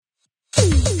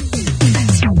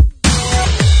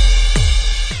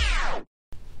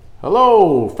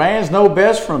Hello, fans know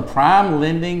best from Prime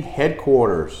Lending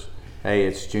headquarters. Hey,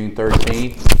 it's June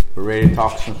 13th. We're ready to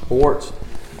talk some sports.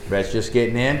 Brett's just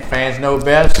getting in. Fans know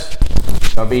best.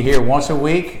 I'll be here once a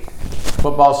week.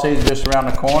 Football season just around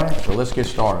the corner, so let's get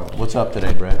started. What's up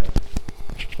today, Brett?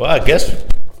 Well, I guess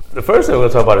the first thing we'll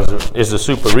talk about is the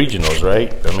super regionals,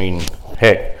 right? I mean,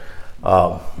 heck.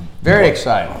 Very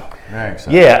exciting. Very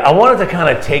exciting. Yeah, I wanted to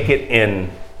kind of take it in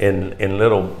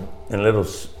little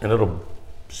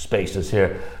spaces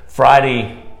here.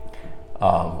 Friday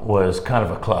was kind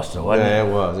of a cluster, wasn't it? Yeah,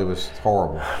 it was. It was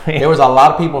horrible. There was a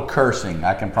lot of people cursing.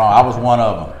 I can promise. I was one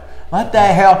of them. What the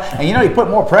hell? And you know, he put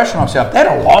more pressure on himself. If they'd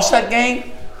have lost that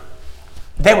game,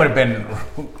 they would have been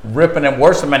ripping him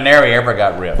worse than Maneri ever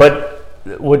got ripped. But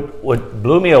what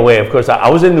blew me away, of course, I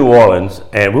was in New Orleans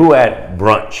and we were at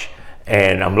brunch.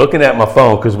 And I'm looking at my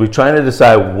phone because we're trying to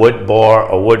decide what bar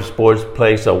or what sports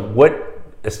place or what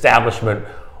establishment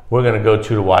we're going to go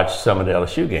to watch some of the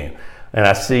LSU game. And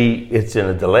I see it's in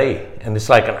a delay, and it's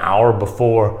like an hour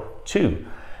before 2.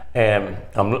 And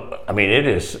it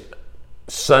is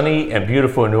sunny and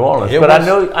beautiful in New Orleans.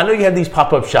 I know you had these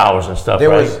pop-up showers and stuff.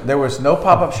 There was no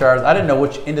pop-up showers. I didn't know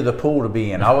which end of the pool to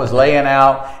be in. I was laying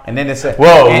out, and then it said, it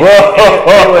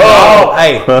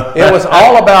was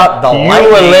all about the lightning.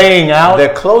 You were laying out. The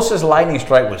closest lightning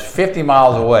strike was 50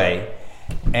 miles away,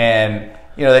 and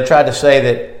they tried to say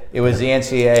that it was the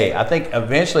NCAA. I think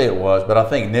eventually it was, but I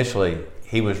think initially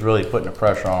he was really putting the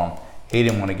pressure on him. He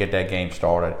didn't want to get that game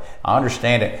started. I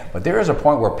understand it, but there is a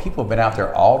point where people have been out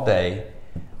there all day.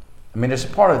 I mean, it's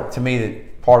part of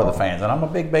the fans, and I'm a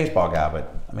big baseball guy,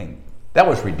 but I mean, that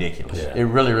was ridiculous. Yeah. It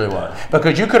really, really was.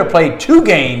 Because you could have played 2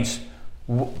 games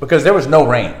because there was no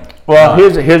rain. Well,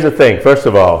 here's the thing. First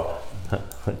of all,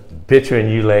 picturing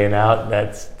you laying out,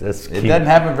 that's cute. It doesn't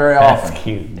happen very often. That's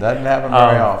cute. Doesn't happen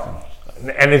very often.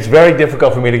 And it's very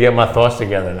difficult for me to get my thoughts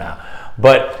together now.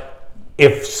 But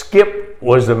if Skip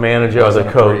was the manager or the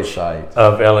coach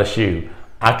of LSU,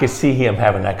 I could see him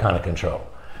having that kind of control.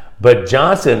 But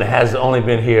Johnson has only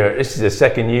been here, this is his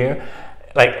second year.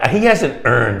 Like, he hasn't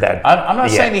earned that. I'm not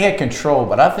saying he had control,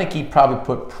 but I think he probably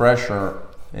put pressure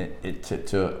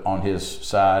on his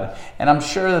side. And I'm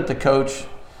sure that the coach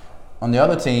on the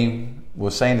other team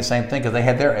was saying the same thing because they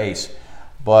had their ace.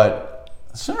 But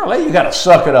sooner or later, you got to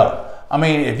suck it up. I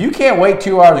mean, if you can't wait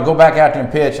 2 hours to go back out there and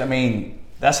pitch, I mean,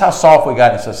 that's how soft we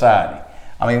got in society.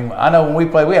 I mean, I know when we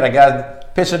played, we had a guy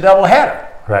pitch a doubleheader.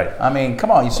 Right. I mean,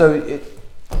 come on. So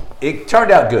it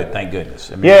turned out good, thank goodness.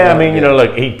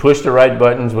 Look, he pushed the right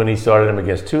buttons when he started him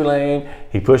against Tulane.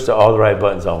 He pushed all the right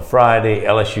buttons on Friday.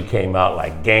 LSU came out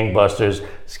like gangbusters.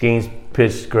 Skeens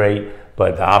pitched great,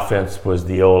 but the offense was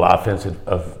the old offense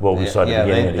of what we saw at the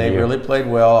beginning of the year. They really played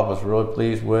well. I was really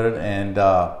pleased with it, and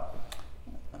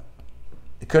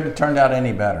it couldn't have turned out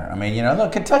any better. I mean,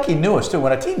 look, Kentucky knew us too.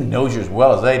 When a team knows you as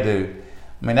well as they do,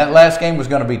 I mean, that last game was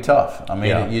going to be tough. I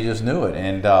mean, you just knew it,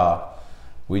 and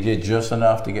we did just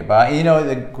enough to get by.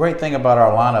 The great thing about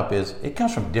our lineup is it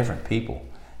comes from different people.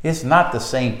 It's not the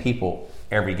same people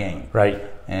every game. Right.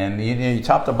 And you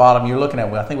top to bottom, you're looking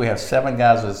at, I think we have 7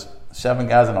 guys in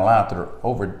the lineup that are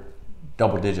over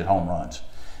double-digit home runs.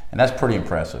 And that's pretty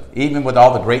impressive. Even with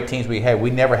all the great teams we had, we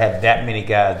never had that many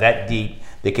guys that deep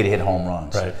that could hit home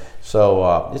runs. Right.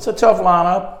 So it's a tough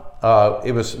lineup.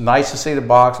 It was nice to see the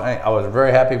box. I was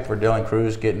very happy for Dylan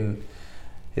Cruz getting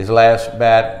his last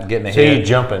bat, getting a hit. See, you're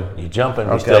jumping. Okay,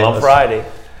 we're still on Friday.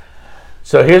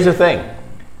 So here's the thing.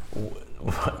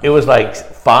 It was like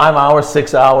 5 hours,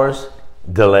 6 hours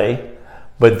delay.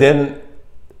 But then,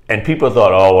 and people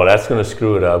thought, oh, well, that's going to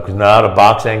screw it up because now the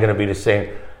box ain't going to be the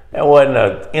same. There wasn't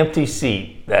an empty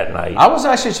seat that night. I was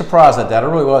actually surprised at that. I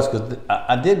really was, because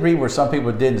I did read where some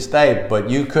people didn't stay, but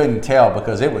you couldn't tell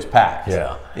because it was packed.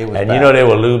 Yeah. It was packed. They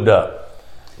were lubed up.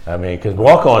 I mean, because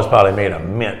walk-ons probably made a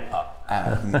mint.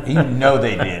 They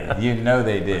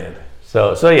did.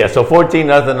 So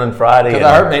 14-0 on Friday. Because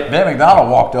I heard Ben McDonald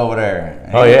walked over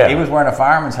there. He was wearing a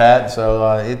fireman's hat,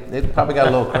 so it probably got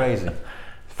a little crazy.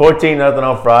 14-0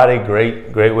 on Friday,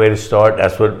 great way to start.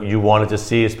 That's what you wanted to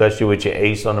see, especially with your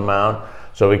ace on the mound.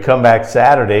 So we come back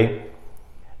Saturday,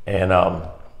 and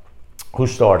who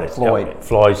started?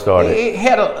 Floyd started. He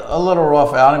had a little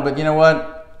rough outing, but you know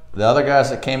what? The other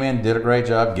guys that came in did a great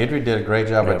job. Guidry did a great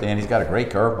job at the end. He's got a great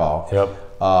curveball. Yep.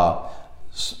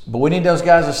 But we need those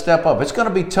guys to step up. It's going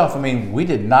to be tough. I mean, we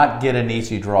did not get an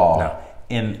easy draw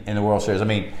in the World Series. I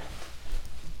mean,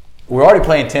 we're already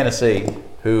playing Tennessee,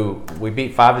 who we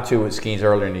beat 5-2 with Skeens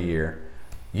earlier in the year.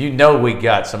 We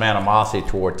got some animosity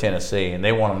toward Tennessee, and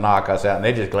they want to knock us out, and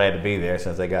they're just glad to be there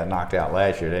since they got knocked out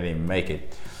last year. They didn't even make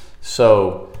it.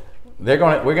 So their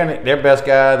best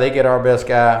guy, they get our best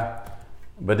guy.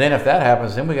 But then if that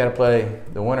happens, then we got to play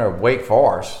the winner of Wake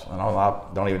Forest. I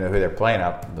don't even know who they're playing.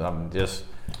 I'm just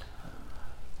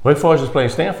Wake Forest is playing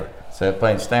Stanford. So they're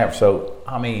playing Stanford. So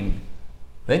I mean,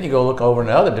 then you go look over in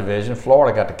the other division.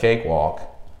 Florida got the cakewalk.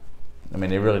 I mean,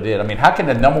 they really did. I mean, how can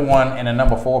the number 1 and the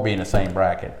number 4 be in the same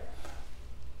bracket?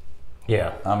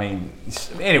 Yeah. I mean,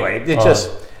 anyway, it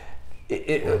just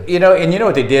you know, and you know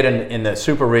what they did in the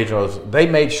Super Regionals? They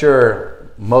made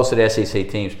sure most of the SEC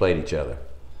teams played each other.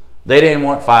 They didn't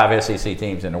want 5 SEC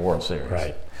teams in the World Series.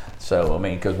 Right. So, I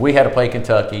mean, because we had to play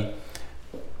Kentucky.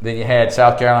 Then you had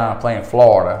South Carolina playing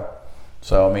Florida.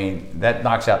 So, I mean, that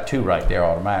knocks out 2 right there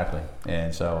automatically.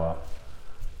 And so,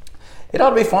 it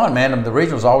ought to be fun, man. The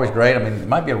regional's always great. I mean, it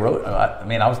might be a road. I've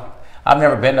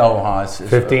never been to Omaha. It's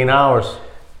 15 hours.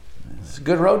 It's a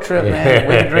good road trip, man.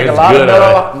 We can drink a lot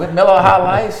of Miller High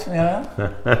Life, you know.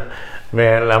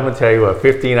 Man, I'm gonna tell you what.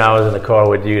 15 hours in the car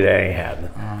with you, that ain't happening.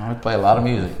 We play a lot of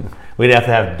music. We'd have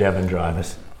to have Devin drive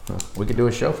us. We could do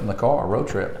a show from the car, a road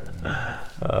trip.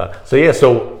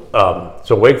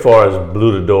 So Wake Forest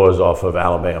blew the doors off of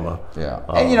Alabama. Yeah,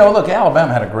 and you know, look,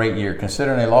 Alabama had a great year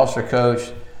considering they lost their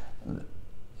coach.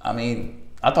 I mean,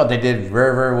 I thought they did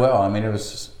very, very well. I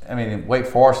mean, Wake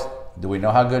Forest. Do we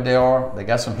know how good they are? They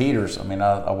got some heaters. I mean,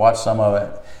 I watched some of it.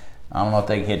 I don't know if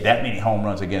they hit that many home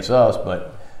runs against us,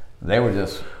 but they were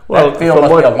just. That field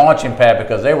must be a launching pad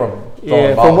because they were.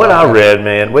 From what I read,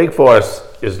 man, Wake Forest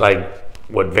is like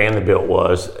what Vanderbilt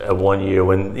was one year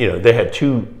when they had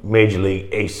 2 major league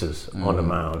aces on the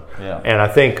mound. Yeah. And I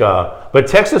think, but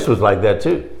Texas was like that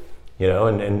too.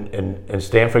 And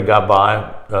Stanford got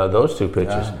by those 2 pitches.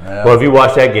 Yeah. Well, if you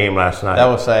watched that game last night, that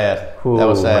was sad. Ooh, that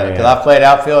was sad because man. I played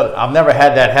outfield. I've never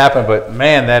had that happen, but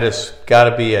man, that has got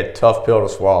to be a tough pill to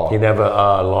swallow. You never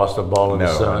lost a ball in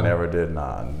the sun. No, I never did.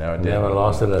 Never did. Never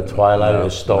lost at the twilight of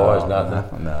the stars.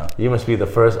 Nothing. No. You must be the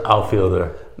first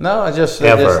outfielder. No, it just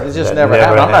never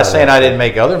happened. I'm not saying I didn't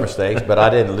make other mistakes, but I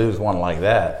didn't lose one like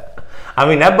that. I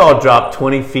mean, that ball dropped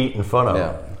 20 feet in front of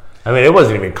him. I mean, it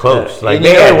wasn't even close. Like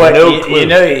they had no clue.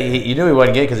 You knew he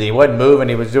wasn't getting because he wasn't moving.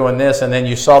 He was doing this, and then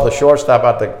you saw the shortstop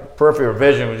out the peripheral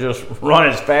vision was just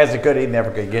running as fast as he could. He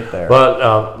never could get there.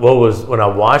 But when I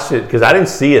watched it, because I didn't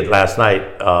see it last night.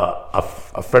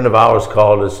 A friend of ours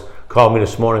called me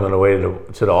this morning on the way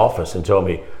to the office and told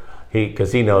me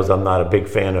because he knows I'm not a big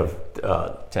fan of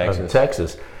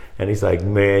Texas, and he's like,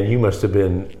 "Man, you must have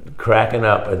been cracking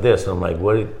up at this." And I'm like,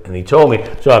 "What?" And he told me,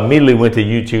 so I immediately went to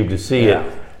YouTube to see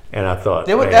it. And I thought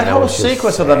that whole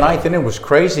sequence of the ninth inning was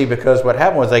crazy because what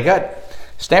happened was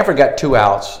Stanford got 2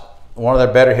 outs. One of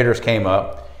their better hitters came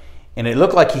up, and it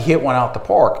looked like he hit one out the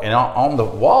park. And on the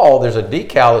wall, there's a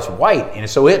decal that's white, and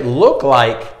so it looked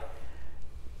like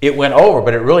it went over,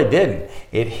 but it really didn't.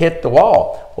 It hit the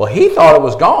wall. Well, he thought it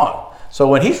was gone. So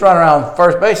when he's running around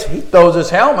first base, he throws his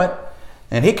helmet,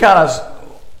 and he kind of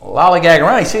lollygagging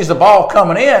around. He sees the ball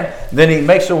coming in, then he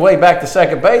makes his way back to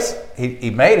second base.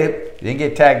 He made it. He didn't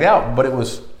get tagged out, but it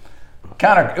was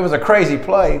a crazy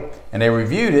play. And they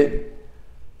reviewed it,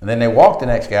 and then they walked the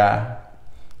next guy,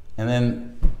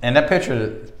 and that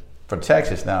pitcher for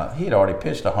Texas. Now he had already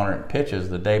pitched 100 pitches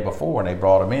the day before when they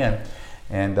brought him in,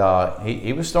 and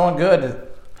he was throwing good.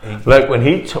 Like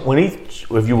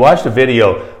if you watch the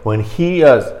video when he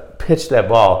pitched that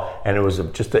ball, and it was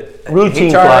just a routine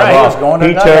fly ball.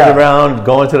 He turned around,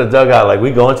 going to the dugout like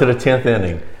we going to the 10th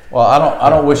inning. Well, I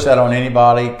don't wish that on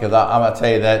anybody because I'm gonna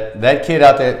tell you that kid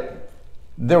out there,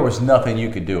 there was nothing you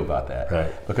could do about that.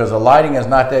 Right. Because the lighting is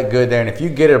not that good there, and if you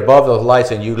get it above those lights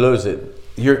and you lose it,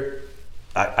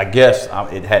 I guess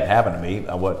it hadn't happened to me.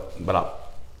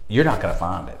 You're not gonna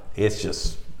find it. It's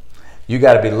just you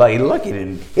got to be lucky. Lucky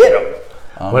didn't hit him.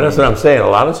 Well, that's what I'm saying. A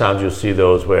lot of times you'll see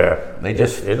those where they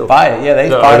just fight it. Yeah,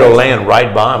 it'll land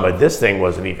right by him, but this thing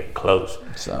wasn't even close.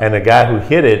 So. And the guy who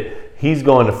hit it, he's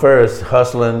going to first,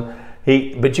 hustling.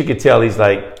 But you could tell he's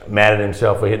like mad at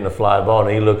himself for hitting the fly ball,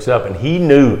 and he looks up, and he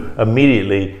knew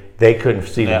immediately they couldn't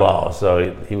see the ball,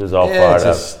 so he was all fired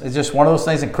up. It's just one of those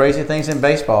things and crazy things in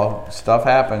baseball. Stuff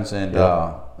happens, and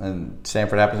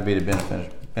Stanford happens to be the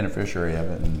beneficiary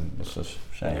of it, and it's just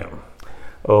a shame. Yeah.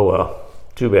 Oh well,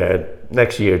 too bad.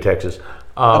 Next year, Texas.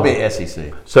 It'll be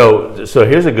SEC. So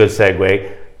here's a good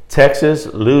segue. Texas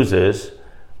loses,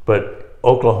 but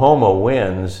Oklahoma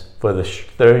wins for the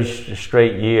third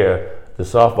straight year the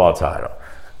softball title.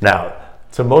 Now,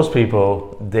 to most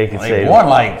people, they could say they won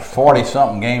like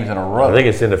 40-something games in a row. I think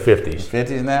it's in the 50s.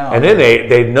 50s now. And then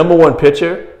they number one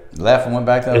pitcher left and went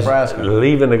back to Nebraska,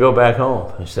 leaving to go back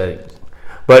home.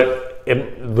 But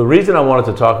the reason I wanted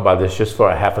to talk about this just for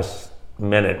a half a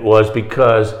minute was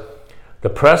because the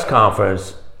press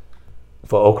conference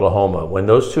for Oklahoma, when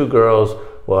those 2 girls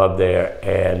were up there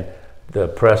and the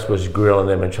press was grilling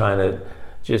them and trying to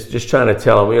just trying to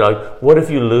tell them, like, what if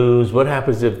you lose? What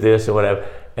happens if this or whatever?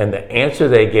 And the answer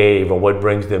they gave and what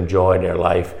brings them joy in their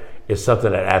life is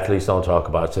something that athletes don't talk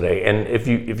about today. And if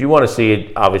you want to see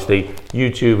it, obviously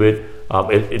YouTube it.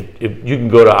 You can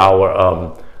go to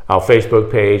our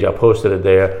Facebook page. I posted it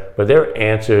there. But their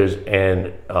answers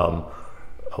and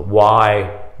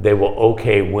why they were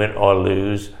okay, win or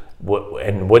lose,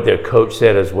 and what their coach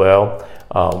said as well,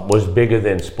 was bigger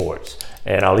than sports.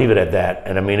 And I'll leave it at that.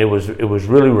 And I mean, it was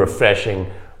really refreshing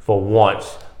for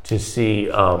once to see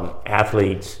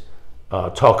athletes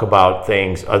talk about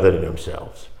things other than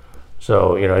themselves.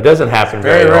 So, it doesn't happen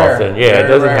very often. Yeah, it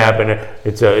doesn't happen.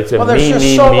 It's a me. Much,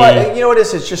 you know what it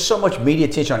is? It's just so much media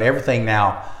attention on everything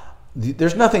now.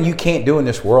 There's nothing you can't do in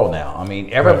this world now. I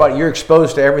mean, everybody, you're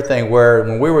exposed to everything, where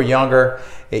when we were younger,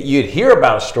 you'd hear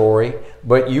about a story,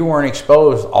 but you weren't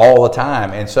exposed all the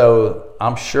time. And so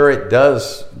I'm sure it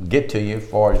does get to you as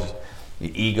far as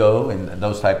the ego and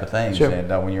those type of things. Sure. And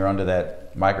when you're under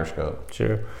that microscope.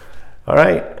 Sure. All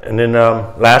right. And then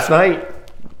last night,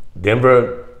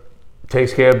 Denver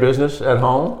takes care of business at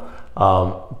home.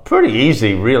 Pretty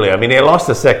easy, really. I mean, they lost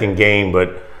the second game,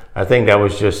 but I think that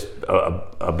was just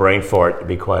a brain fart, to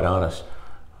be quite honest.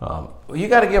 You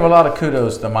got to give a lot of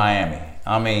kudos to Miami.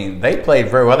 I mean, they played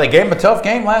very well. They gave them a tough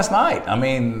game last night. I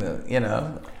mean,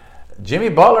 Jimmy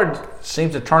Butler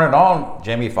seems to turn it on.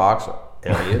 Jamie Foxx,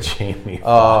 Elliott. Jamie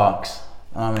Foxx.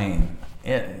 I mean,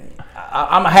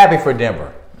 I'm happy for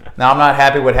Denver. Now, I'm not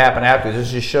happy what happened after.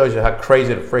 This just shows you how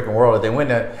crazy the freaking world is. They win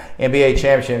the NBA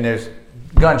championship and there's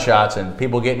gunshots and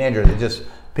people getting injured.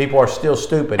 People are still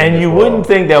stupid. And you wouldn't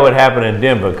think that would happen in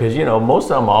Denver because,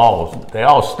 most of them are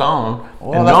all stoned.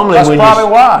 Well, and that's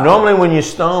probably why. Normally when you're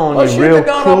stoned, you're real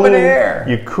cool. Up in the air.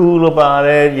 You're cool about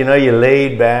it. You're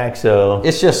laid back. So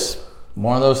it's just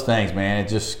one of those things, man. It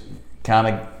just kind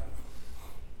of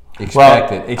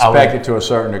expected to a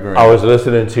certain degree. I was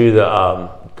listening to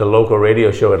the local radio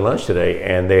show at lunch today,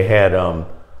 and they had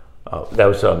that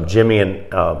was Jimmy and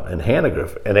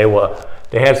Hannegriff, and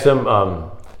they had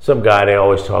some guy they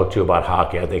always talk to about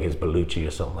hockey. I think it's Bellucci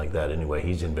or something like that. Anyway,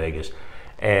 he's in Vegas.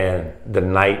 And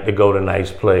the Golden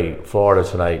Knights play Florida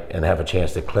tonight and have a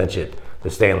chance to clinch it, the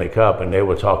Stanley Cup. And they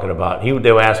were talking about,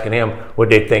 they were asking him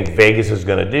what they think Vegas is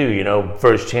going to do,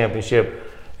 first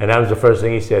championship. And that was the first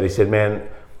thing he said. He said, man,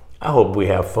 I hope we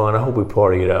have fun. I hope we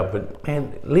party it up. But,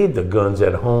 man, leave the guns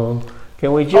at home.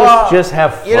 Can we just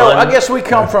have fun? I guess we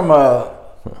come from a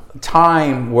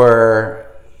time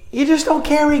where you just don't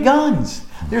carry guns.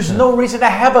 There's no reason to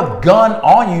have a gun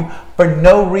on you for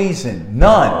no reason.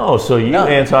 None. Oh, so you're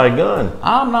anti-gun.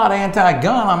 I'm not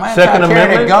anti-gun. I'm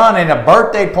anti-carrying a gun in a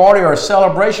birthday party or a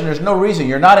celebration. There's no reason.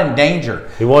 You're not in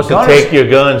danger. He wants to take your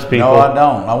guns, people. No, I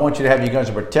don't. I want you to have your guns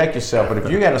to protect yourself. But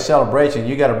if you got a celebration,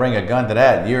 you got to bring a gun to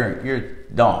that. You're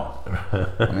dumb.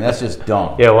 I mean, that's just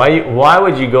dumb. Yeah, why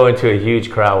would you go into a huge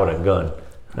crowd with a gun?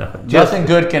 Nothing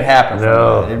good can happen from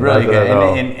that. It really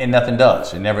can. And nothing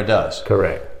does. It never does.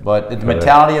 Correct. But the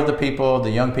mentality of the people, the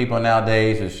young people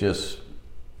nowadays, is just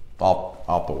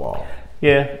off the wall.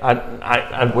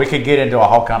 Yeah, we could get into a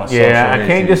whole kind of social I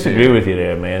can't disagree with you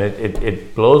there, man.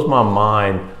 It blows my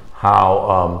mind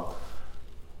how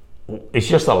it's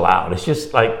just allowed. It's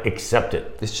just like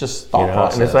accepted. It's just thought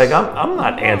process. And it's like I'm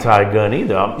not anti-gun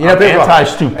either. I'm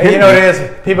anti-stupidity. You know what it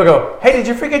is? People go, "Hey, did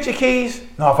you forget your keys?"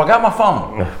 "No, I forgot my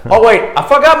phone." "Oh wait, I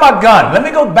forgot my gun. Let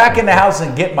me go back in the house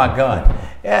and get my gun."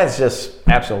 Yeah, it's just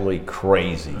absolutely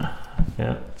crazy.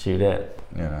 Yeah, see that.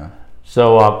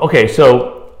 So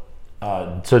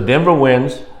so Denver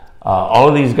wins. All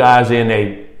of these guys in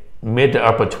a mid to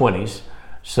upper 20s.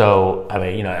 So, I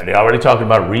mean, they're already talking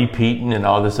about repeating and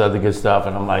all this other good stuff.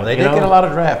 And I'm like, they did get a lot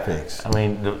of draft picks. I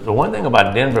mean, the one thing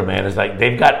about Denver, man, is like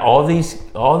they've got all these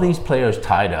players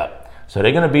tied up. So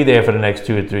they're going to be there for the next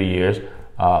 2 or 3 years.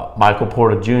 Michael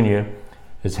Porter Jr.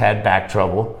 has had back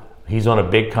trouble. He's on a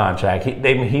big contract.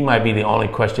 He might be the only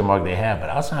question mark they have.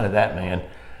 But outside of that, man,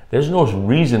 there's no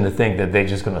reason to think that they're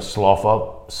just going to slough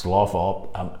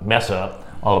up, mess up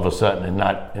all of a sudden and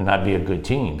not be a good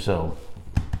team. So.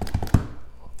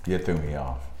 You threw me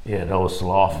off. Yeah, that was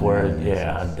sloth word.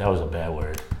 Yeah, that was a bad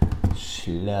word.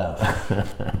 Sloth.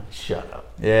 Shut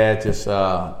up. Yeah, just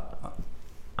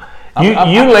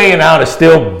you laying out is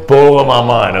still blowing my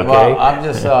mind. Okay. Well, I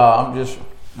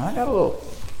got a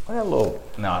little.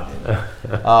 No, I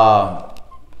didn't.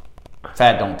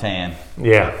 Fat don't tan.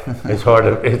 Yeah, it's hard.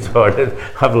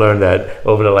 I've learned that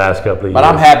over the last couple of years. But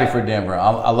I'm happy for Denver.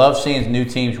 I love seeing new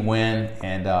teams win,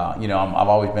 and I've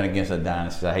always been against a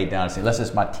dynasty. I hate dynasty unless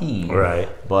it's my team. Right.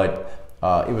 But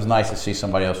it was nice to see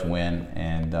somebody else win,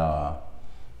 and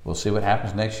we'll see what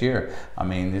happens next year. I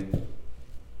mean,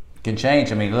 can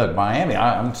change. I mean, look, Miami.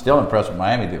 I'm still impressed with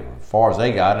Miami as far as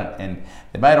they got it, and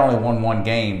they might have only won one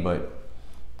game, but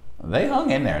they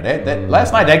hung in there.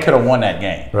 Last night they could have won that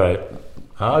game. Right.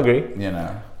 I agree. You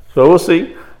know. So we'll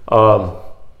see.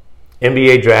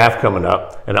 NBA draft coming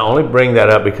up, and I only bring that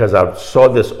up because I saw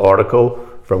this article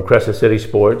from Crescent City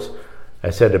Sports.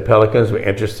 I said the Pelicans were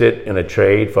interested in a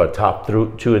trade for a top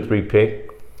 2 or 3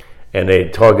 pick, and they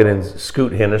targeted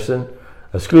Scoot Henderson.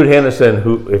 Scoot Henderson,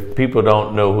 who, if people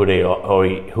don't know who they are or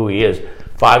who he is,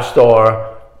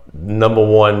 5-star,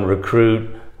 #1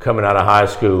 recruit coming out of high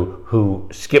school who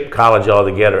skipped college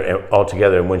altogether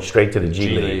and went straight to the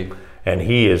G League. And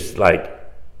he is like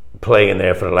playing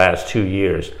there for the last 2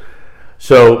 years.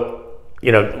 So,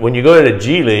 you know, when you go to the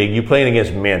G League, you're playing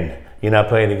against men. You're not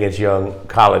playing against young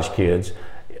college kids.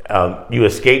 You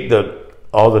escape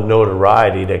all the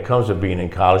notoriety that comes with being in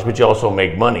college, but you also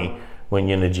make money when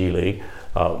you're in the G League.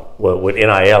 Well, with NIL,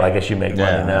 I guess you make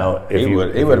money now. He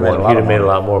would have made a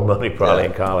lot more money probably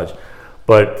in college.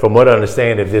 But from what I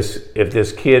understand, if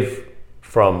this kid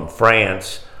from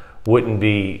France wouldn't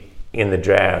be in the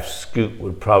draft, Scoot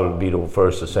would probably be the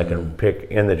first or second pick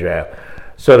in the draft.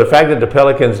 So the fact that the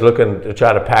Pelicans looking to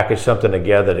try to package something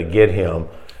together to get him.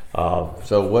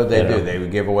 So what did they do? They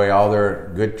would give away all their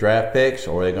good draft picks,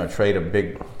 or are they going to trade a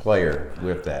big player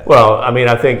with that? Well, I mean,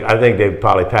 I think they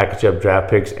probably package up draft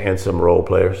picks and some role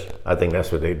players. I think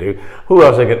that's what they do. Who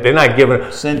else? They're not giving.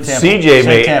 CJ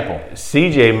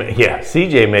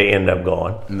may end up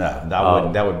going. No,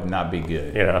 that would not be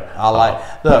good. You know,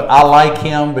 I like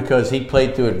him because he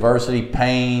played through adversity,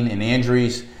 pain, and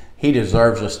injuries. He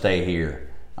deserves to stay here.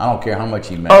 I don't care how much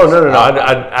he makes. Oh, no.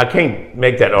 I can't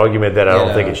make that argument that I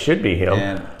don't think it should be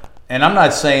him. And I'm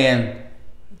not saying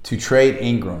to trade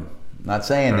Ingram. I'm not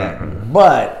saying that.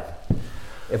 But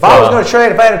if I was going to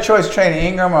trade, if I had a choice of trading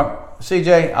Ingram or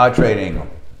CJ, I'd trade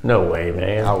Ingram. No way,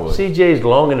 man. I would. CJ's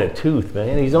long in the tooth,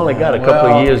 man. He's only got a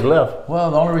couple of years left. Well,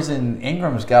 the only reason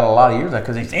Ingram's got a lot of years left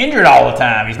because he's injured all the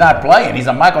time. He's not playing. He's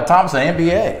a Michael Thompson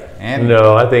NBA.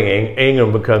 No, I think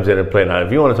Ingram comes in and plays. Now,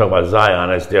 if you want to talk about Zion,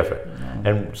 that's different.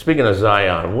 And speaking of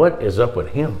Zion, what is up with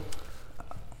him?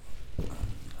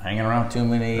 Hanging around too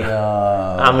many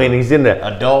I mean, he's in the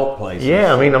adult places.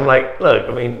 Yeah, I mean, I'm like, look,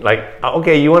 I mean, like,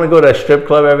 okay, you want to go to a strip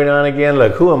club every now and again?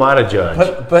 Look, who am I to judge?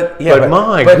 But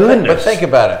my goodness. But think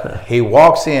about it. He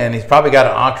walks in, he's probably got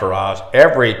an entourage.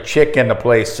 Every chick in the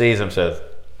place sees him, says,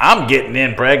 I'm getting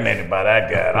impregnated by that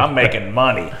guy. I'm making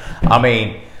money. I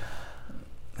mean,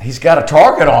 he's got a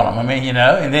target on him. I mean, you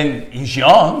know, and then he's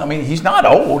young. I mean, he's not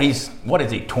old. He's, what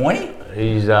is he, 20?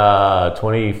 He's 24,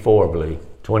 I believe.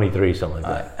 23, something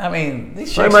like that. I mean, these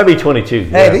chicks. Well, he might be 22.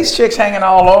 Hey, these chicks hanging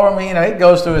all over me. You know, it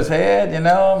goes through his head. You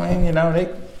know, I mean, you know, they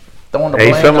throwing the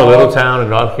bling. He's from a little town in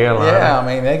North Carolina. Yeah, I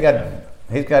mean,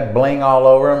 he's got bling all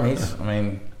over him. I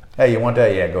mean, hey, you want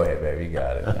that? Yeah, go ahead, baby. You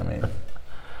got it. I mean,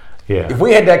 yeah. If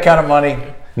we had that kind of money,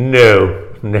 no.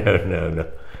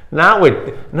 Not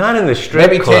in the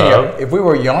strip maybe club. 10 years. If we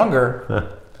were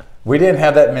younger, we didn't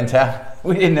have that mentality.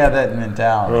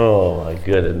 Oh my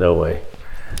goodness, no way.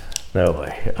 All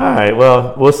right,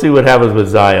 well, we'll see what happens with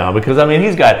Zion because I mean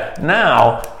he's got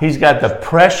the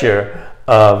pressure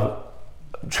of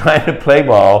trying to play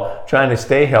ball, trying to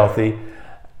stay healthy,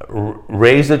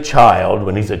 raise a child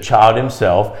when he's a child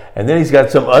himself, and then he's got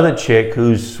some other chick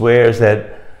who swears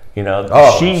that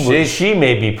she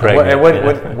may be pregnant.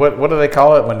 What do they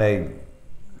call it when they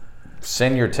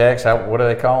send your text? What do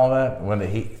they call that? When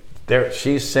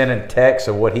she's sending texts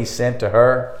of what he sent to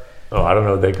her. Oh, I don't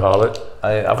know what they call it.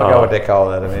 I forgot what they call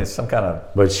that. I mean, it's some kind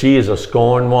of. But she is a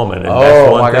scorned woman, and that's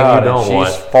one thing you don't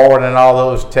want. She's forwarding all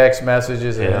those text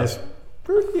messages, and it's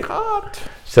pretty hot.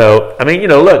 So, I mean,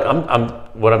 look,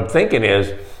 what I'm thinking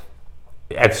is,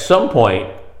 at some point,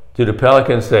 do the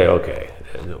Pelicans say, okay,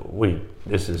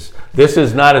 this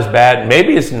is not as bad.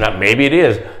 Maybe it's not. Maybe it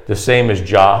is the same as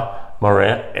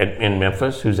Geauxmaha in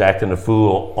Memphis, who's acting a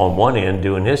fool on one end,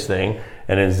 doing his thing.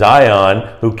 And then Zion,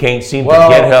 who can't seem to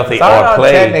get healthy or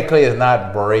play. Zion technically is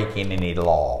not breaking any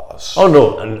laws. Oh,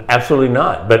 no, absolutely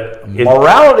not. But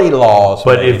morality laws.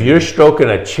 But if you're stroking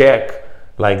a check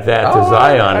like that to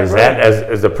Zion, is that,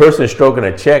 as the person stroking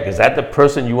a check, is that the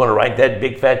person you want to write that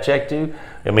big fat check to?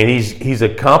 I mean, he's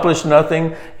accomplished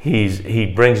nothing.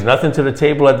 He brings nothing to the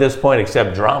table at this point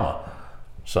except drama.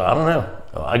 So I don't know.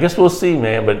 I guess we'll see,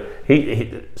 man. But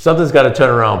something's got to turn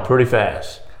around pretty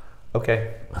fast.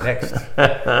 Okay. Next.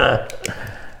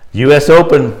 U.S.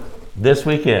 Open this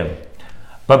weekend.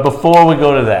 But before we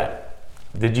go to that,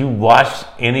 did you watch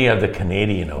any of the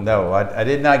Canadian Open? No, I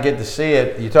did not get to see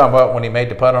it. You're talking about when he made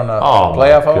the putt on the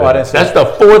playoff hole? I didn't see That's the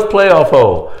fourth playoff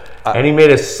hole. And he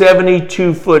made a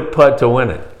 72-foot putt to win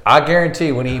it. I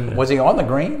guarantee when was he on the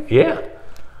green? Yeah.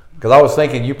 Because I was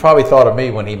thinking you probably thought of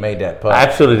me when he made that putt. I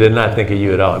absolutely did not think of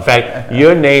you at all. In fact,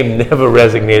 your name never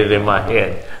resonated in my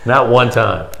head. Not one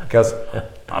time. Because,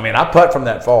 I putt from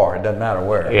that far. It doesn't matter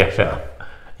where. Yeah. So.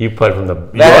 You putt from the...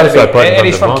 And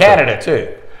he's from Canada,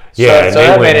 too. Yeah, so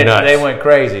that made nuts. They went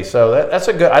crazy. So that's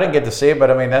a good... I didn't get to see it, but,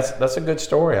 that's a good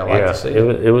story. I like to see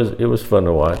it. It was fun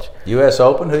to watch. U.S.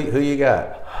 Open, who you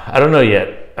got? I don't know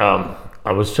yet.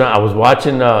 I was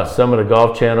watching some of the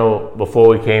Golf Channel before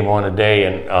we came on today,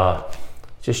 and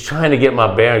just trying to get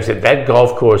my bearings. That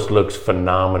golf course looks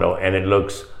phenomenal, and it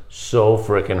looks so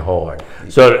freaking hard.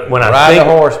 So when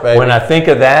I think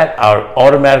of that, I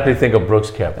automatically think of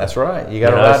Brooks Koepka. That's right. You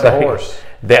got to ride the horse.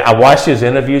 I watched his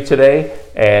interview today,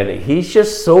 and he's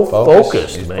just so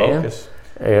focused, he's man. Focused.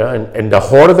 Yeah, and the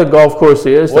harder the golf course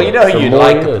is, well, you know who you'd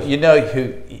like. Well,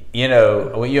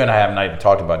 you and I haven't even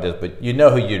talked about this, but you know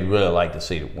who you'd really like to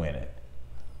see to win it.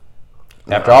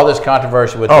 After all this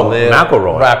controversy with the LIV,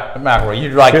 McIlroy,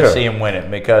 you'd like to see him win it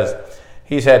because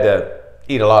he's had to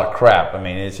eat a lot of crap.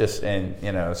 It's just,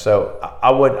 so I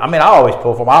always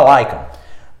pull for him. I like him,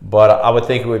 but I would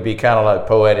think it would be kind of like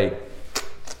poetic,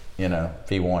 if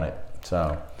he won it.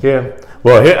 So yeah.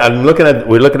 Well, here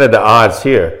we're looking at the odds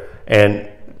here, and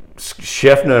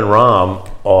Scheffner and Rahm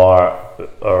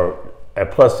are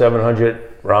at plus 700.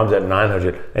 Rahm's at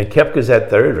 900, and Koepka's at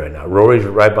third right now. Rory's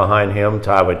right behind him.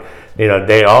 Tied with,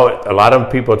 a lot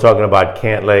of people are talking about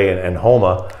Cantlay and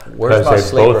Homa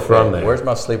because they're both from there. Where's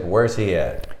my sleeper? Where's he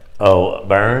at? Oh,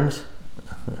 Burns.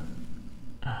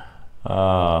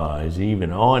 Is he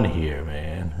even on here,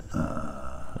 man?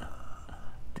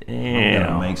 Damn. I'm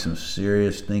gonna make some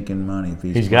serious stinking money if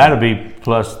he's got to be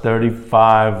plus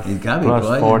 35. He's got to be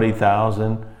plus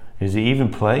 40,000. Is he even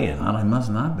playing? He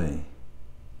must not be.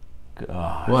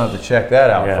 Gosh. We'll have to check that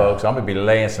out, folks. I'm going to be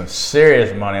laying some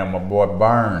serious money on my boy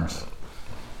Burns.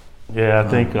 Yeah, I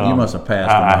think... you must have passed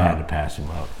him I up. had to pass him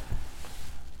up.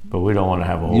 But we don't want to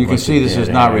have a whole You can see this is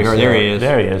not rehearsed. There he is.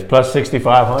 There he is. Plus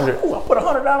 6,500. Ooh, I put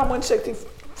 100 down and win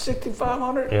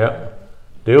 6,500. Yep.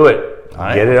 Do it.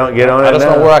 Get on it. I just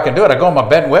know where I can do it. I go on my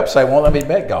betting website. Won't let me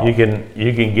bet golf. You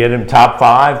can get him top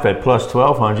 5 at plus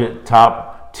 1,200.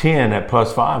 Top 10 at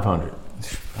plus 500.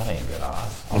 That ain't good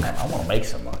odds. I want to make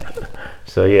some money.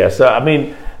 So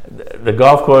the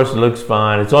golf course looks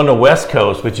fine. It's on the West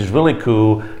Coast, which is really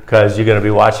cool because you're going to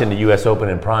be watching the U.S. Open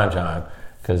in prime time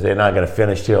because they're not going to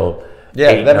finish till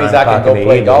 8, that means I can go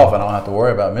play golf and I don't have to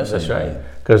worry about missing. That's right.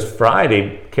 Because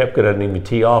Friday, Koepka doesn't even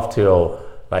tee off till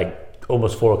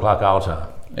almost 4 o'clock our time.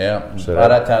 Yeah. So by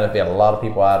that time, there'd be a lot of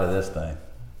people out of this thing.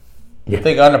 You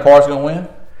think under par's going to win?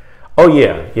 Oh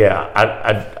yeah.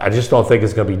 I just don't think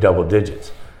it's going to be double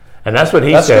digits. And that's what he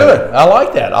said. That's good. I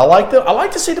like that. I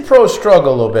like to see the pros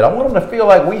struggle a little bit. I want them to feel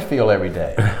like we feel every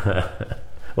day.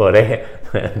 Well,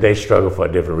 they struggle for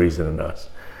a different reason than us.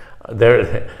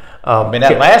 That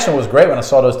last one was great when I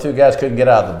saw those two guys couldn't get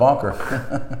out of the bunker.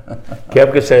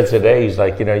 Koepka said today, he's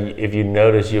like, if you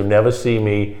notice, you'll never see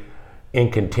me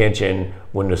in contention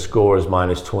when the score is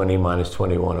minus 20, minus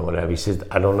 21 or whatever. He says,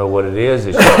 I don't know what it is.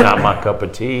 It's just not my cup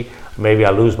of tea. Maybe I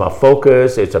lose my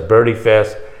focus. It's a birdie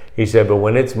fest. He said, but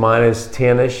when it's minus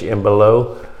 10-ish and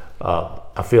below,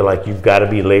 I feel like you've got to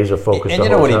be laser focused. And you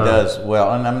know what he does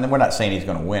well, and we're not saying he's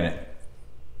going to win it,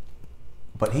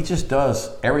 but he just does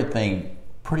everything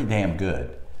pretty damn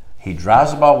good. He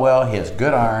drives the ball well. He has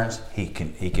good irons. He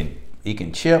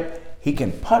can chip. He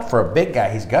can putt for a big guy.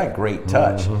 He's got great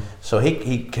touch. Mm-hmm. So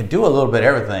he can do a little bit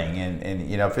of everything. And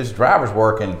if his driver's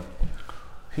working,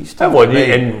 he's tough.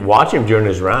 And watch him during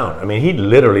his round. He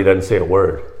literally doesn't say a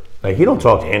word. He don't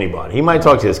talk to anybody. He might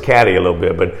talk to his caddy a little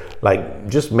bit, but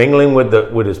just mingling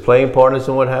with his playing partners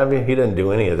and what have you, he doesn't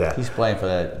do any of that. He's playing for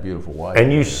that beautiful wife.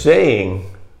 And you saying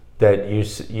that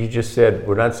you just said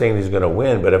we're not saying he's going to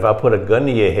win, but if I put a gun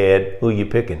to your head, who are you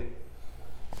picking?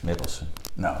 Mickelson.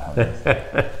 No.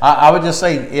 I would just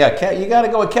say, you got to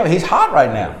go with Kevin. He's hot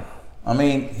right now.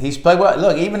 He's played well.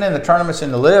 Look, even in the tournaments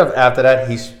in the LIV after that,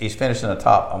 he's finished in the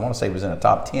top. I want to say he was in the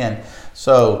top 10.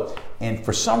 So. And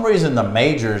for some reason, the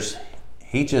majors,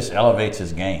 he just elevates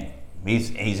his game.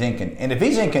 He's and if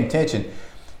he's in contention,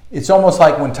 it's almost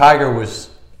like when Tiger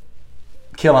was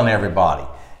killing everybody.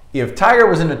 If Tiger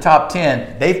was in the top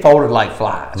 10, they folded like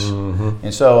flies. Mm-hmm.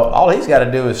 And so all he's got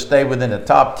to do is stay within the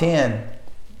top 10.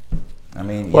 At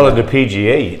the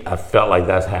PGA, I felt like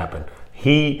that's happened.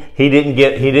 He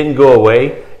didn't go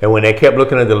away, and when they kept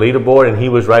looking at the leaderboard and he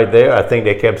was right there, I think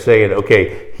they kept saying,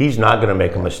 "Okay, he's not going to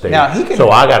make a mistake." Now so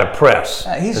I got to press,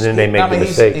 and then they make the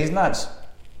mistake.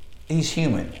 He's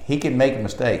human. He can make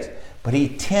mistakes, but he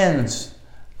tends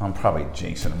I'm probably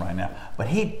jinxing him right now, but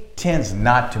he tends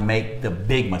not to make the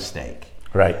big mistake.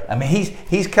 Right. I mean,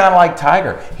 he's kind of like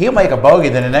Tiger. He'll make a bogey,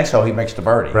 then the next hole he makes the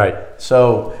birdie. Right.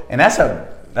 So, and that's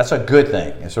a good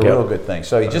thing. It's a real good thing.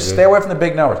 So you just Okay. stay away from the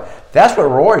big numbers. That's what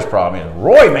Rory's problem is.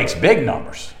 Rory makes big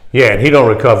numbers. Yeah, and he don't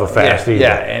recover fast either.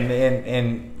 Yeah,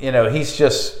 and you know, he's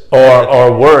just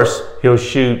Or worse, he'll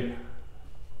shoot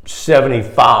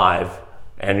 75,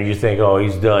 and you think, oh,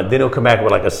 he's done. Then he'll come back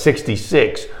with like a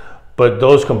 66, but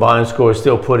those combined scores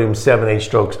still put him 7-8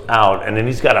 strokes out, and then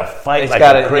he's got to fight like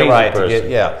a crazy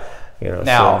person. You know,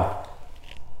 now,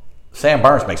 Sam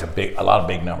Burns makes a lot of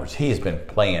big numbers. He has been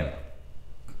playing.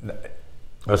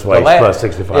 That's why he's plus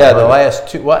 65. Yeah, the last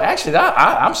two. Well, actually,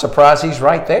 I'm surprised he's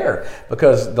right there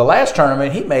because the last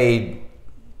tournament he made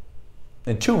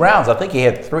in 2 rounds. I think he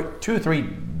had 3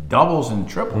 doubles and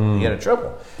triple. He had a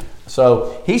triple.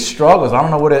 So he struggles. I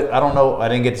don't know what it. I don't know. I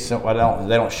didn't get to.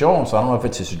 They don't show him, so I don't know if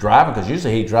it's his driving because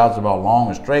usually he drives the ball long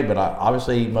and straight. But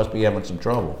obviously he must be having some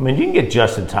trouble. I mean, you can get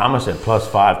Justin Thomas at plus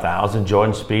 5,000,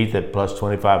 Jordan Spieth at plus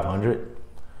 2,500.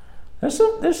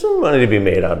 There's some money to be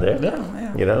made out there.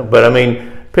 Yeah. You know, but I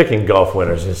mean, picking golf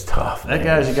winners is tough. That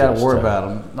guy's you got to worry about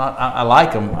him. I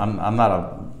like him. I'm not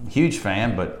a huge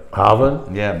fan, but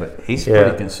Hovland? Yeah, but he's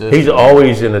pretty consistent. He's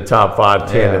always in the top 5,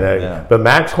 10. Yeah, in that. yeah. But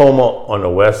Max Homa on the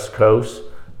West Coast,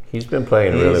 he's been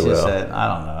playing really well. I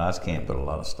don't know. I just can't put a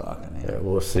lot of stock in him. Yeah,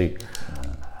 we'll see.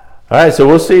 All right, so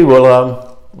we'll see.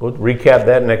 We'll recap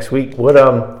that next week.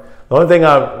 The only thing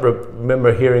I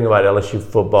remember hearing about LSU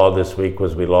football this week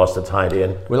was we lost a tight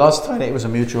end. We lost a tight end. It was a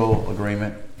mutual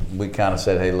agreement. We kind of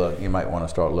said, hey, look, you might want to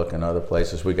start looking other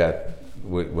places. But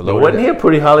wasn't he a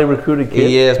pretty highly recruited kid?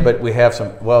 He is, but we have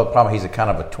some. Well, the problem he's a kind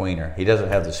of a tweener. He doesn't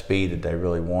have the speed that they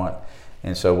really want,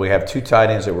 and so we have 2 tight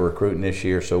ends that we're recruiting this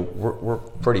year. So we're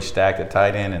pretty stacked at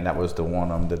tight end, and that was the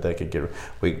one of them that they could get.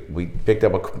 We picked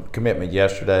up a commitment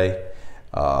yesterday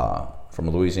from a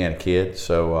Louisiana kid.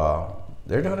 So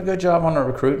they're doing a good job on the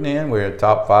recruiting end. We're at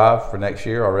top 5 for next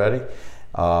year already.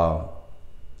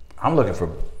 I'm looking for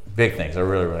big things. I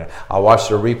watched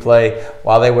the replay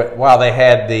while they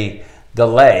had the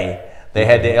delay. They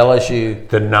had the LSU.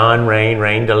 The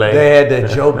rain delay. They had the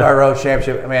Joe Burrow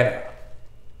championship. I mean,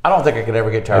 I don't think I could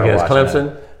ever get tired of watching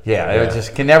Clemson? that. Yeah, it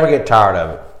just can never get tired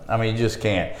of it. I mean, you just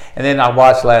can't. And then I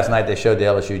watched last night, they showed the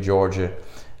LSU Georgia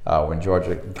when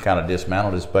Georgia kind of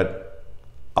dismantled us. But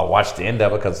I watched the end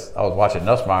of it because I was watching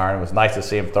Nussmeier, and it was nice to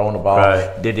see him throwing the ball.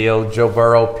 Right. Did the old Joe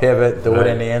Burrow pivot, threw it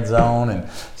in the end zone. And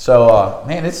so,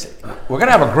 man, we're going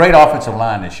to have a great offensive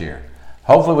line this year.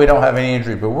 Hopefully we don't have any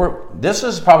injury, but this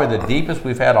is probably the deepest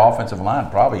we've had offensive line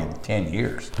probably in 10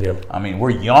 years. Yep. I mean, we're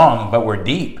young, but we're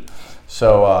deep.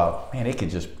 So, man, it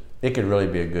could really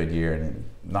be a good year and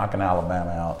knocking Alabama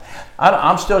out.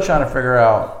 I'm still trying to figure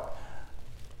out,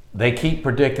 they keep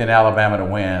predicting Alabama to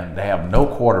win. They have no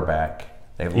quarterback.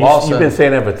 They've lost. You've been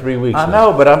saying that for 3 weeks. I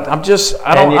know, but I don't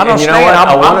understand. You know what?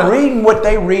 I'm reading what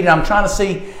they read, and I'm trying to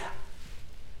see.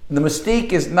 The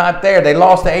mystique is not there. They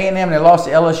lost to A&M and they lost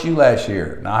to LSU last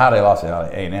year. Now, how they lost to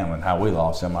A&M and how we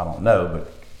lost them, I don't know.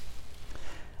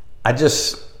 But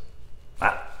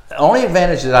the only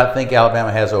advantage that I think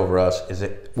Alabama has over us is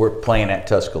that we're playing at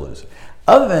Tuscaloosa.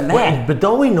 Other than that, but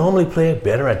don't we normally play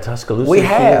better at Tuscaloosa? we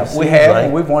have,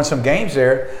 and we've won some games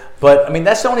there. But I mean,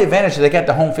 that's the only advantage. They got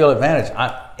the home field advantage.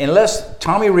 Unless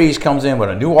Tommy Rees comes in with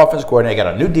a new offensive coordinator, they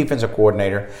got a new defensive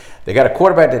coordinator, they got a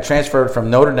quarterback that transferred from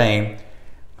Notre Dame,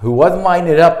 who wasn't lighting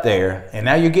it up there, and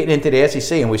now you're getting into the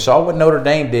SEC, and we saw what Notre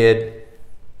Dame did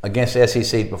against the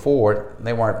SEC before.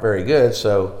 They weren't very good,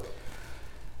 so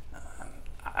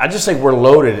I just think we're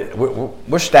loaded.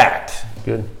 We're stacked.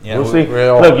 Good. You know, we'll see.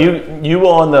 Look, you were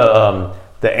on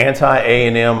the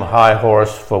anti-A&M high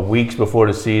horse for weeks before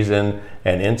the season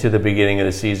and into the beginning of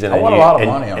the season. I won a lot of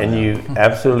money on that. And you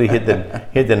absolutely hit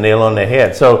the nail on the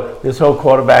head. So this whole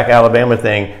quarterback Alabama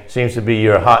thing seems to be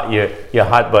your hot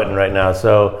button right now.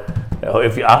 So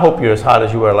I hope you're as hot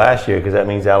as you were last year, because that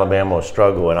means Alabama will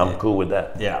struggle, and I'm cool with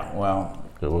that. Yeah, well,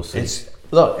 so we'll see.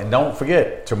 Look, and don't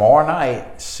forget, tomorrow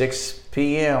night, 6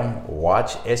 p.m.,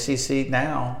 watch SEC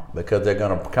Now, because they're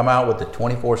going to come out with the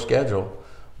 24 schedule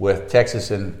with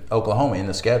Texas and Oklahoma in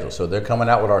the schedule. So they're coming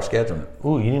out with our schedule.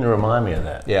 Ooh, you need to remind me of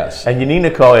that. Yes. And you need to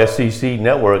call SEC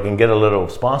Network and get a little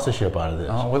sponsorship out of this.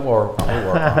 Oh, we work on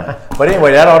it. But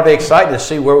anyway, that ought to be exciting to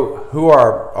see who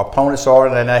our opponents are.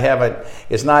 And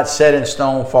it's not set in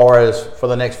stone for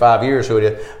the next 5 years who it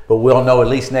is, but we'll know at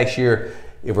least next year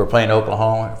if we're playing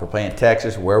Oklahoma, if we're playing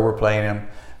Texas, where we're playing them.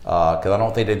 because I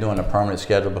don't think they're doing a permanent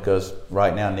schedule, because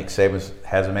right now Nick Saban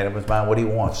hasn't made up his mind what he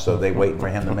wants, so they're waiting for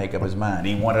him to make up his mind.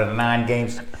 He wanted a 9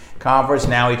 games conference.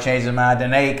 Now he changed his mind to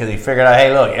 8 because he figured out,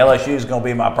 hey, look, LSU is going to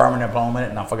be my permanent opponent,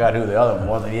 and I forgot who the other one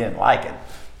was, and he didn't like it.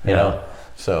 You know,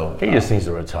 so he just needs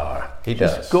to retire. He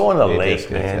does. Just go on the lake,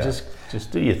 man.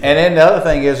 Just do your thing. And then the other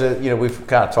thing is that, you know, we've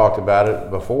kind of talked about it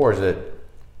before, is that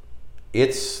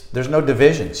there's no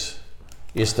divisions.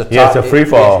 It's the top, it's a free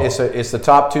fall. It's the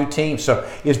top 2 teams. So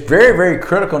it's very, very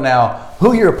critical now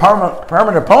who your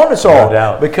permanent opponents are, no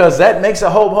doubt, because that makes a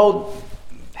whole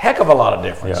heck of a lot of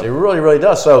difference. Yep. It really, really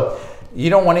does. So you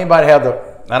don't want anybody to have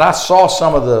and I saw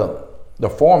some of the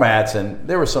formats, and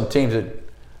there were some teams that,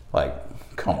 like,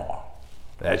 come on,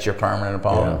 that's your permanent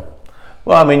opponent. Yeah.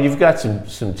 Well, I mean, you've got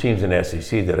some teams in the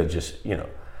SEC that are just, you know,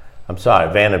 I'm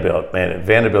sorry, Vanderbilt, man. If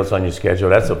Vanderbilt's on your schedule,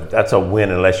 that's a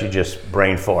win unless you just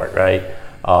brain fart, right?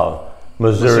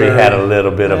 Missouri had a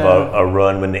little bit of a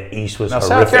run when the East was horrific.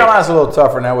 South Carolina's a little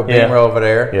tougher now with Beamer over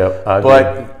there. Yep, I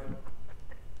agree.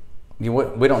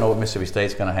 But we don't know what Mississippi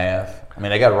State's going to have. I mean,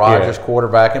 they got Rogers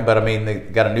quarterbacking, but I mean, they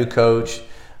got a new coach.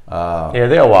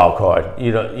 They're a wild card.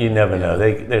 You never know.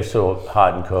 They're so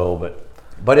hot and cold,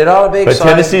 but it ought to be exciting. But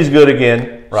Tennessee's good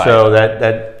again, right? So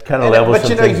that kind of levels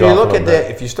some things off. But if you look at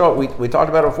if you start, we talked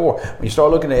about it before. When you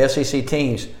start looking at SEC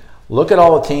teams, look at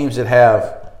all the teams that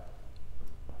have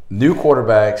new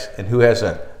quarterbacks and who has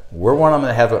we're one of them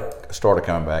that have a starter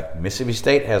coming back. Mississippi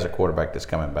State has a quarterback that's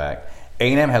coming back.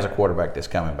 A&M has a quarterback that's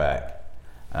coming back.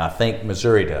 And I think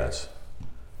Missouri does.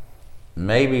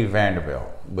 Maybe Vanderbilt,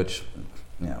 which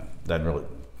doesn't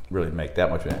really make that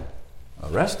much sense. The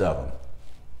rest of them,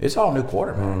 it's all new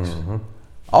quarterbacks. Mm-hmm.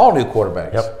 All new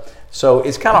quarterbacks. Yep. So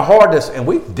it's kind of hard and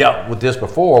we've dealt with this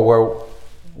before, where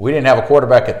we didn't have a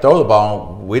quarterback that throw the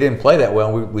ball. We didn't play that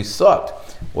well. We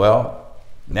sucked. Well,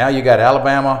 now you got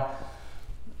Alabama.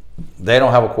 They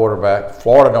don't have a quarterback.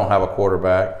 Florida don't have a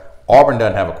quarterback. Auburn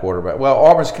doesn't have a quarterback. Well,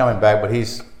 Auburn's coming back, but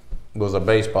was a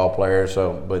baseball player.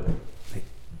 But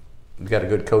he's got a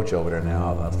good coach over there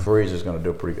now. Freeze is going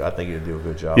to do I think he'll do a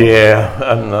good job. Yeah,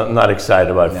 I'm not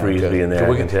excited about Freeze being there.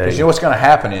 Because you know what's going to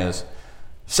happen is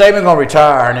Saban's going to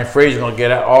retire, and then Freeze is going to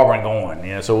get Auburn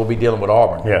going. So we'll be dealing with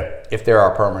Auburn. Yeah. If they're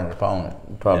our permanent opponent.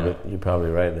 You're probably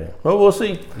right there. Well, we'll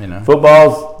see.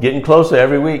 Football's getting closer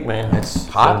every week, man. It's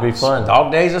hot. It'll be fun.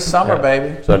 Dog days of summer,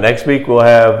 baby. So next week we'll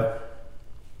have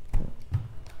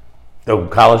the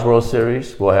College World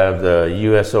Series. We'll have the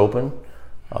U.S. Open.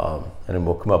 And then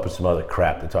we'll come up with some other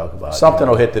crap to talk about. Something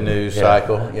will hit the news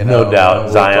cycle. No doubt.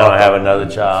 Zion will have another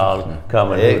child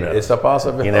coming. It's a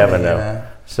possibility. You never know.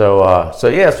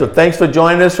 So thanks for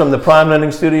joining us from the Prime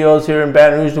Lending Studios here in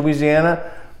Baton Rouge,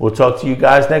 Louisiana. We'll talk to you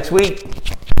guys next week.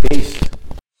 Peace.